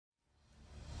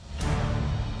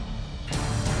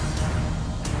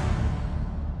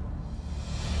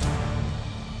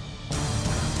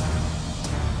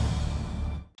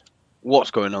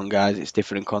What's going on, guys? It's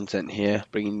different content here,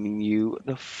 bringing you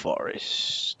the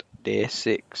forest, day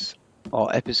 6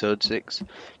 or episode 6,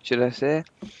 should I say?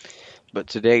 But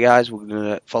today, guys, we're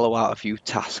gonna follow out a few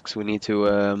tasks. We need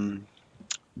to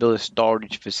build a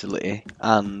storage facility,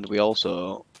 and we've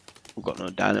got no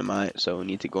dynamite, so we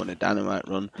need to go on a dynamite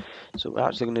run. So we're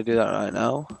actually gonna do that right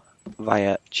now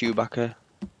via Chewbacca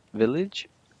Village.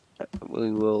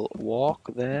 We will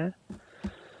walk there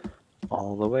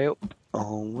all the way up,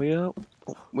 all the way up.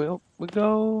 Up we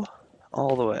go,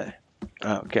 all the way.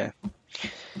 Okay,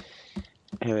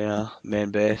 here we are, main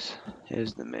base.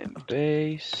 Here's the main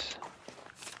base.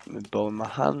 My bow in my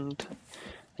hand.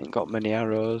 Ain't got many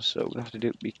arrows, so we have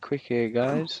to be quick here,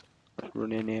 guys. Let's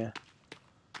run in here.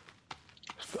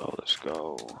 Let's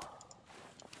go.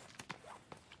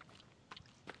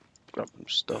 Grab some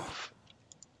stuff.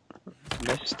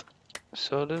 Mist.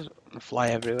 Sodas. Fly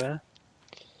everywhere.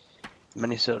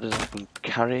 Many sodas I can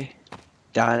carry.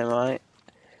 Dynamite.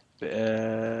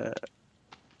 What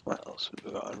else have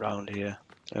we got around here?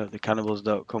 Oh, the cannibals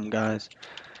don't come, guys.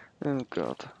 Oh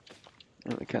god.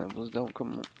 Oh, the cannibals don't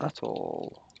come at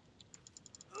all.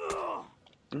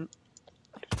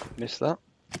 Missed that.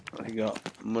 We got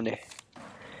money.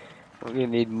 What do you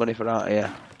need money for out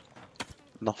here?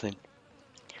 Nothing.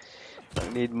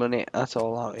 Don't need money at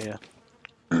all out here.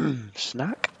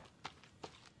 Snack?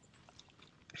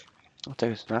 I'll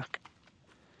take a snack.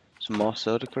 Some more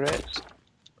soda crates.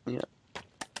 Yeah.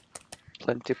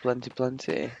 Plenty, plenty,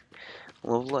 plenty.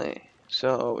 Lovely.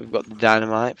 So, we've got the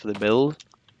dynamite for the build.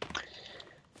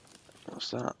 What's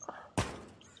that?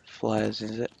 Flares,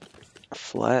 is it?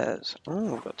 Flares.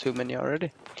 Oh, we've got too many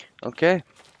already. Okay.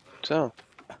 So,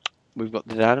 we've got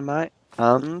the dynamite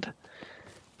and...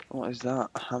 What is that?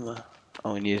 A hammer.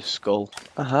 Oh, we need a skull.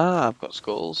 Aha, I've got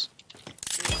skulls.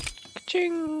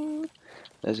 Ka-ching!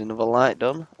 There's another light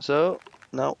done. So,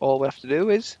 now all we have to do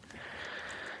is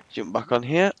jump back on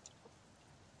here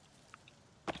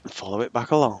and follow it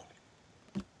back along.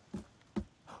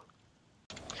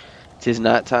 It is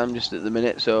night time just at the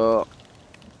minute, so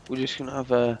we're just gonna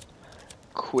have a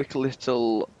quick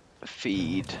little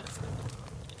feed.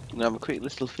 We're gonna have a quick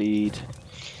little feed.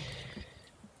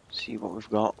 See what we've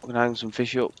got. We're gonna hang some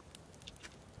fish up.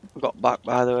 We got back,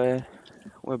 by the way.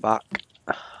 We're back.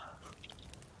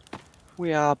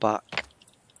 We are back.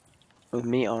 With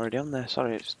meat already on there.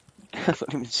 Sorry, I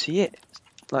don't even see it.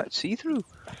 It's like see-through.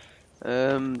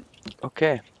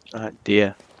 Okay. Alright,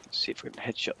 deer. Let's see if we can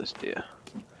headshot this deer.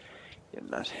 Get a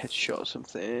nice headshot or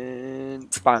something.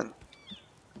 Bang.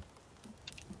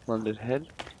 Landed head.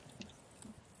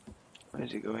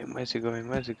 Where's he going? Where's he going?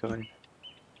 Where's he going?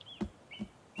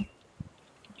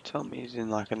 Tell me he's in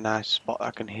like a nice spot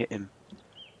I can hit him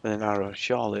with an arrow,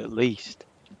 surely at least.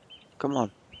 Come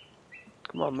on.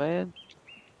 Come on, man.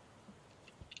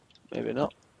 Maybe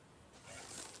not.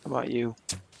 How about you?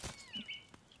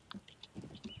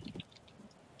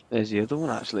 There's the other one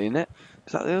actually, isn't it?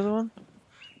 Is that the other one?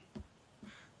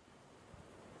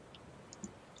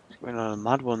 It's going on a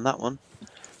mad one, that one.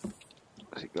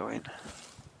 Where's it going?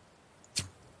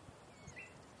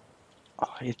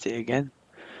 Oh, I hit it again.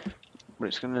 But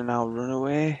it's going to now run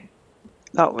away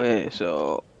that way,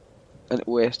 so a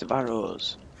waste of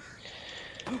arrows.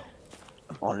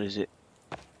 Or is it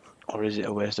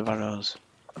a waste of arrows?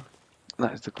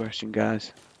 That's the question,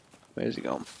 guys. Where's it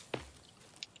gone?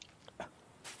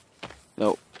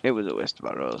 Nope, it was a waste of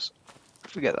arrows.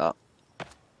 Forget that.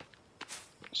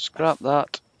 Scrap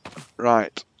that.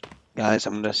 Right, guys,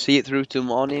 I'm going to see it through till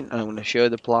morning and I'm going to show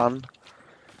the plan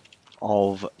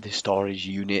of the storage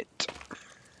unit.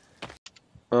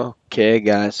 Okay,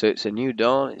 guys, so it's a new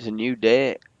dawn, it's a new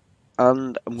day,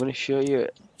 and I'm going to show you.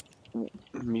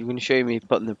 You're going to show me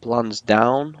putting the plans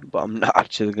down, but I'm not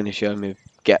actually going to show me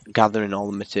gathering all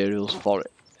the materials for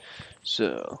it.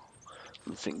 So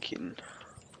I'm thinking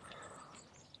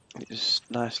it's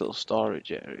a nice little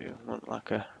storage area. I want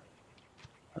like a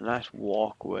nice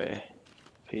walkway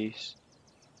piece.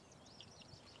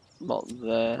 About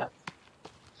there,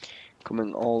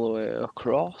 coming all the way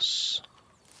across.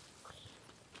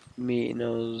 Meeting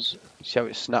us. See how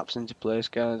it snaps into place,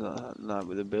 guys, like that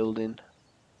with the building.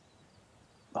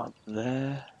 Up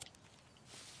there.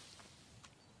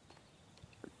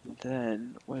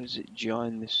 Then, where does it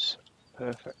join this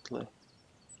perfectly?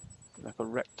 Like a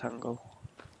rectangle.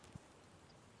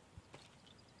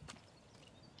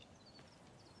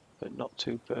 But not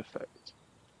too perfect.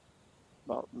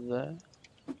 About there.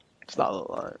 What's that look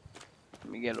like?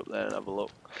 Let me get up there and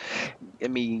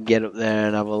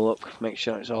have a look. Make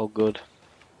sure it's all good.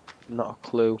 Not a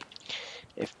clue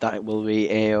if that will be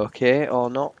a-okay or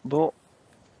not, but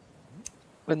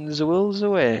when there's a will, there's a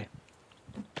way.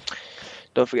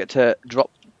 Don't forget to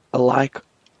drop a like,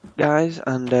 guys,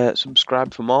 and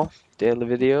subscribe for more daily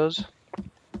videos.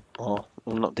 Or,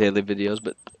 well, not daily videos,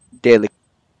 but daily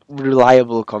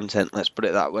reliable content, let's put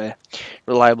it that way.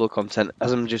 Reliable content.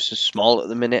 As I'm just as small at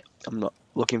the minute, I'm not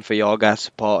looking for your guys'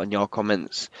 support and your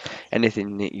comments.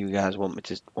 Anything that you guys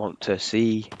want to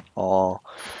see or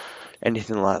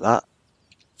anything like that,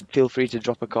 feel free to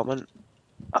drop a comment.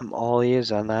 I'm all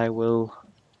ears, and I will.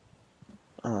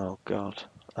 Oh God,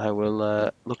 I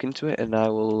will look into it, and I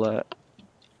will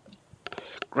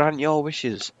grant your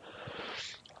wishes.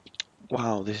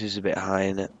 Wow, this is a bit high,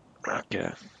 isn't it?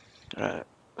 Okay, right.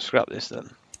 Scrap this then.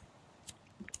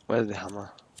 Where's the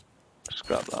hammer?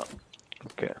 Scrap that.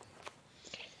 Okay.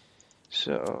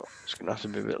 So it's gonna have to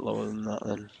be a bit lower than that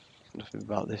then. It's gonna have to be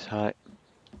about this height.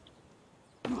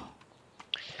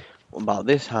 About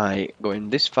this height, going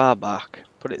this far back,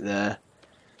 put it there,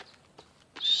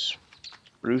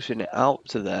 sprucing it out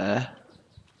to there.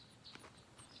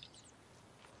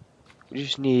 We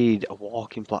just need a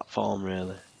walking platform,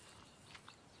 really.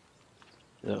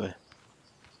 Don't we?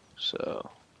 So,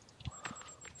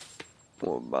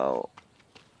 what about?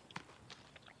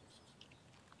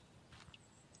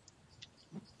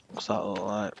 What's that look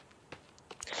like?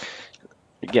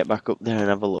 Get back up there and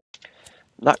have a look.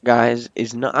 That, guys,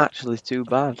 is not actually too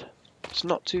bad. It's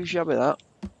not too shabby, that.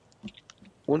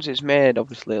 Once it's made,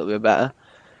 obviously it'll be better.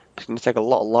 It's going to take a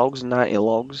lot of logs, 90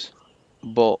 logs.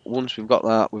 But once we've got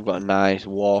that, we've got a nice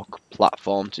walk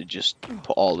platform to just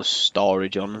put all the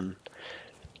storage on and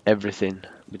everything.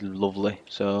 It'll be lovely.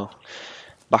 So,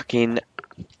 back in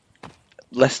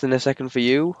less than a second for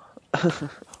you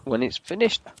when it's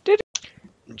finished.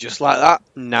 Just like that,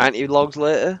 90 logs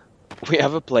later, we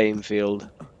have a playing field.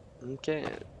 Okay,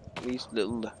 these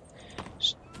little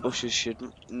bushes should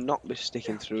not be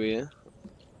sticking through here.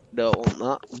 Don't want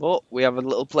that. But we have a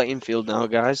little playing field now,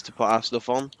 guys, to put our stuff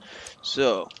on.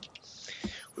 So,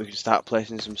 we can start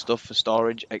placing some stuff for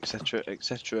storage, etc,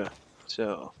 etc.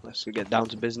 So, let's get down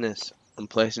to business and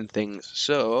placing things.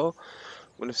 So,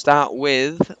 I'm going to start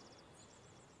with...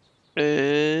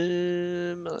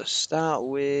 let's start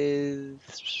with...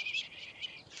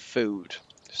 food.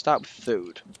 Start with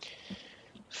food.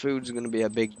 Food's going to be a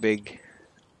big...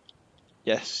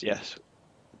 Yes. We're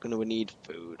going to need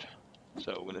food.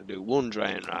 So, we're going to do one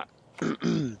drying rack.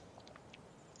 I'm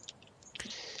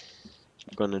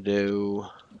going to do...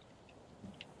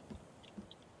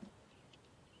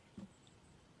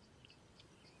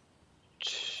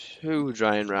 2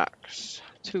 drying racks.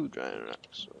 2 drying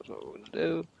racks. That's what we're going to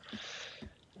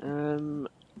do.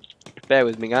 Bear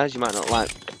with me, guys. You might not like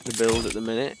the build at the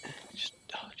minute. Just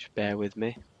bear with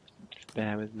me. Just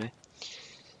bear with me.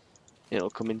 It'll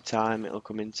come in time. It'll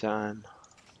come in time.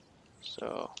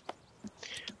 So, we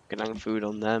can hang food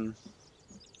on them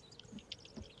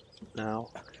now.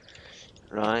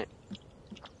 Right.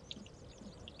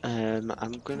 I'm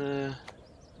gonna.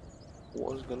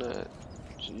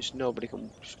 Just nobody can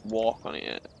just walk on it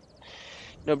yet.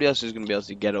 Nobody else is gonna be able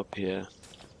to get up here.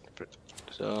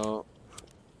 So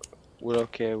we're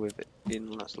okay with it being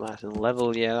nice and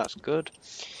level. Yeah, that's good.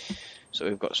 So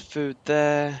we've got food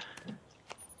there.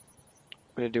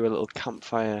 We're gonna do a little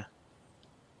campfire.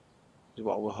 Is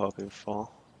what we're hoping for.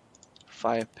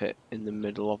 Fire pit in the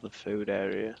middle of the food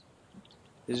area.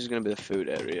 This is gonna be the food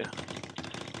area.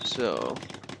 So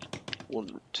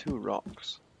 2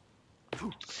 rocks.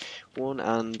 1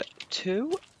 and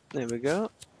 2. There we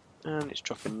go. And it's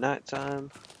dropping night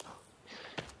time.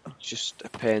 It's just a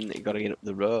pain that you got to get up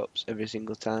the ropes every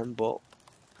single time, but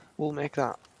we'll make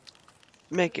that.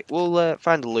 We'll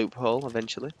find a loophole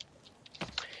eventually.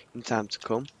 In time to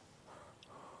come.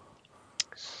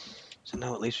 So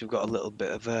now at least we've got a little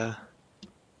bit of a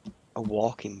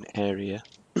walking area.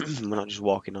 We're not just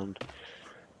walking on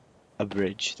a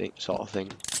bridge sort of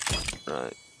thing.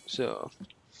 Right. So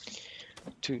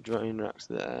 2 drying racks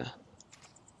there.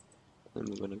 Then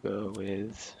we're gonna go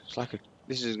with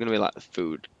this is gonna be like the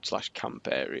food / camp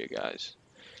area, guys.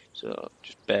 So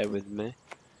just bear with me. I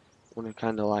wanna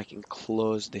kinda like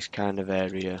enclose this kind of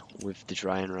area with the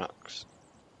drying racks.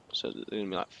 So that there's gonna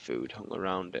be like food hung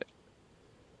around it.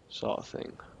 Sort of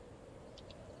thing.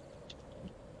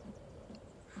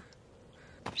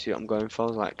 See what I'm going for?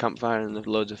 Like campfire and there's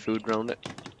loads of food around it.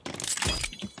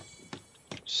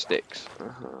 Sticks.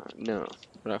 No.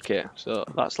 Okay, so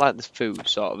that's like the food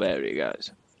sort of area,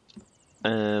 guys.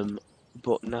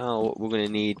 But now we're going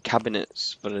to need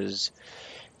cabinets for us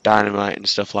dynamite and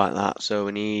stuff like that. So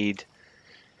we need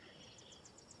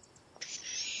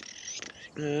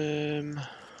this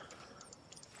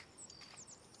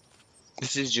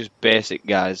is just basic,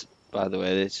 guys, by the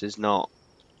way. This is not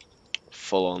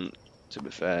full on, to be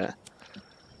fair.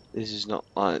 This is not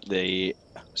like the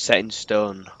set in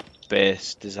stone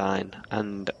base design,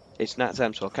 and it's night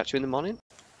time, so I'll catch you in the morning.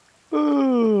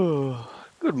 Oh,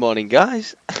 good morning,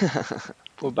 guys.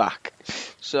 We're back.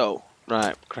 So,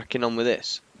 right, cracking on with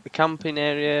this. The camping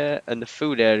area and the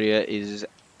food area is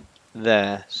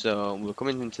there, so we're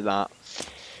coming into that.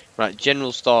 Right,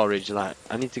 general storage. Like,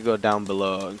 I need to go down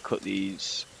below and cut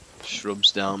these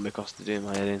shrubs down because they're doing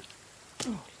my head in.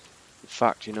 In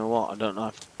fact, you know what? I don't know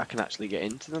if I can actually get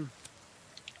into them.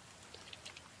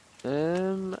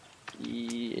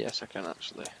 Yes, I can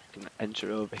actually. I can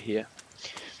enter over here.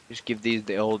 Just give these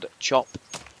the old chop,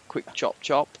 quick chop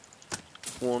chop.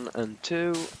 1 and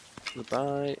 2,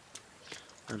 goodbye,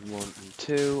 and 1 and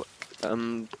 2.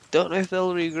 Don't know if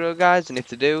they'll regrow, guys, and if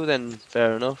they do, then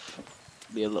fair enough.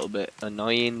 Be a little bit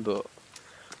annoying, but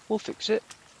we'll fix it.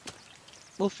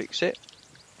 We'll fix it.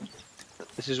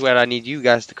 This is where I need you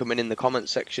guys to come in the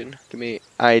comments section. Give me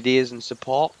ideas and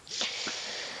support.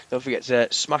 Don't forget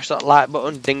to smash that like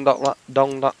button, ding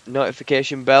dong that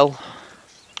notification bell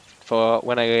for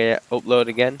when I upload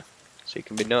again, so you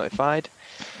can be notified.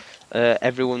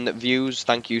 Everyone that views,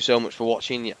 thank you so much for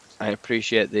watching. I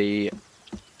appreciate you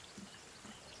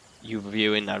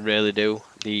viewing. I really do.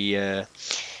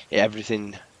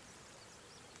 Everything,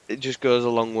 it just goes a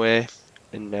long way,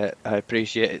 and I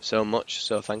appreciate it so much.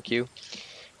 So thank you.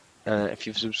 If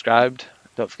you've subscribed,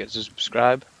 don't forget to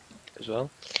subscribe as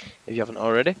well if you haven't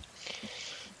already.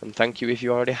 And thank you if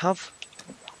you already have.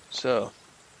 So,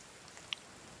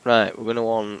 right, we're gonna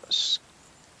want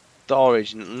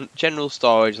storage, general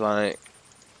storage, like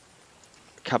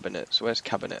cabinets. Where's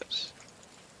cabinets?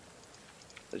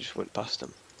 I just went past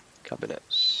them.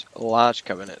 Cabinets, large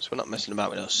cabinets. We're not messing about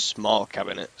with those small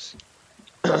cabinets.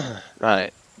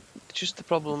 Right, just the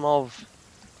problem of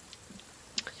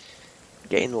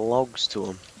getting logs to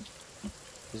them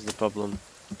is the problem.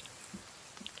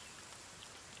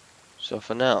 So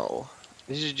for now,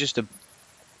 this is just a,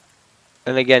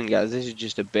 and again, guys, this is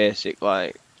just a basic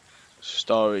like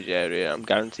storage area. I'm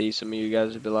guaranteed some of you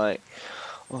guys will be like,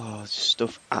 oh, there's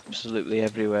stuff absolutely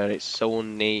everywhere. It's so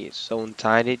unneat, it's so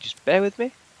untidy. Just bear with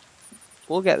me.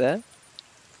 We'll get there.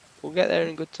 We'll get there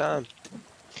in good time.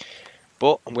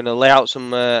 But I'm going to lay out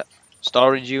some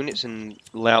storage units and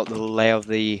lay out the layout of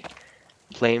the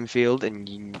playing field,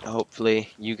 and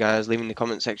hopefully you guys leave in the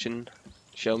comment section,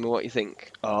 show me what you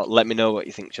think, or let me know what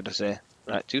you think, should I say.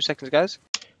 Right, 2 seconds, guys.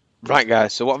 Right,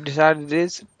 guys, so what I've decided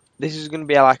is, this is going to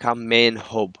be like our main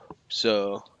hub.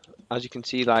 So, as you can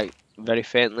see, like, very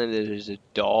faintly, there's a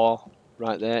door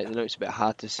right there. I know it's a bit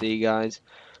hard to see, guys,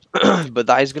 but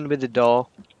that is going to be the door.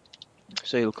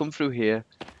 So you'll come through here.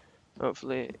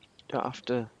 Hopefully, you don't have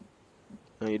to,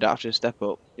 no, you don't have to step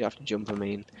up, you have to jump, I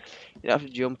mean. You don't have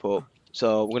to jump up.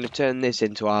 So we're going to turn this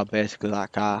into our, basically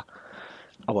like our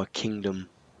kingdom.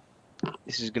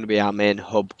 This is going to be our main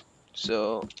hub.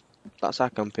 So that's our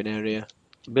camping area.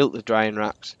 Built the drying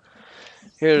racks.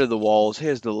 Here are the walls.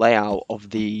 Here's the layout of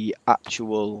the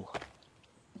actual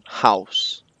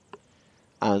house.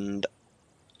 And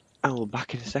I will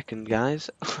back in a second, guys,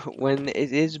 when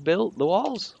it is built, the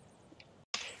walls.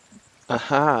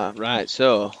 Aha, right,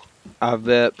 so I've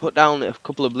put down a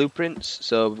couple of blueprints.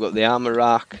 So we've got the armor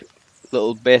rack,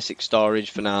 little basic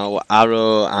storage for now,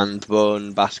 arrow and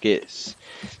bone baskets.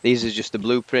 These are just the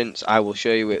blueprints. I will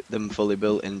show you them fully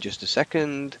built in just a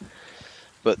second,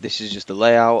 but this is just the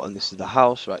layout and this is the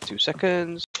house. Right, 2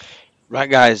 seconds. Right,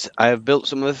 guys, I have built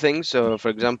some of the things. So for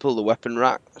example, the weapon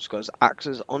rack, it's got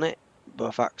axes on it,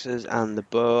 both axes, and the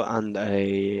bow, and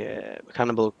a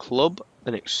cannibal club,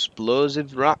 an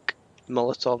explosive rack,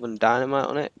 Molotov and dynamite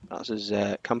on it. That's his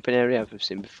camping area, as we've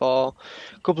seen before.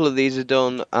 A couple of these are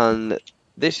done, and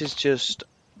this is just,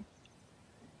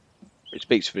 it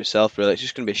speaks for itself really. It's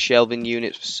just going to be shelving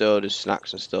units for sodas,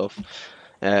 snacks and stuff.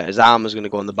 His armor's going to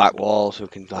go on the back wall so we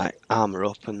can like armor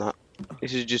up and that.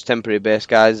 This is just temporary base,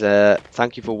 guys.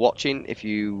 Thank you for watching. If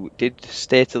you did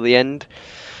stay till the end,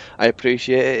 I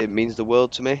appreciate it. It means the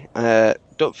world to me.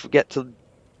 Don't forget to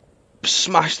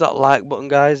smash that like button,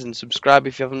 guys, and subscribe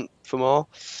if you haven't, for more,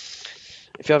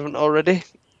 if you haven't already.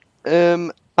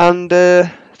 And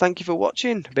thank you for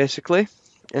watching, basically.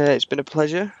 It's been a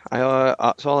pleasure.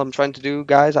 That's all I'm trying to do,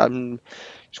 guys. I'm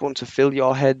just want to fill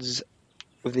your heads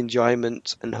with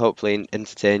enjoyment and hopefully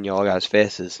entertain your guys'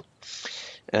 faces.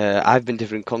 I've been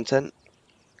different content.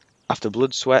 After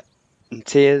blood, sweat and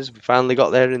tears, we finally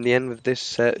got there in the end with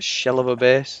this shell of a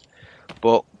base.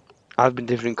 But I've been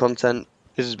different content.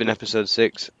 This has been episode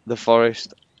 6, The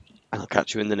Forest, and I'll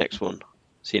catch you in the next one.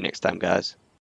 See you next time, guys.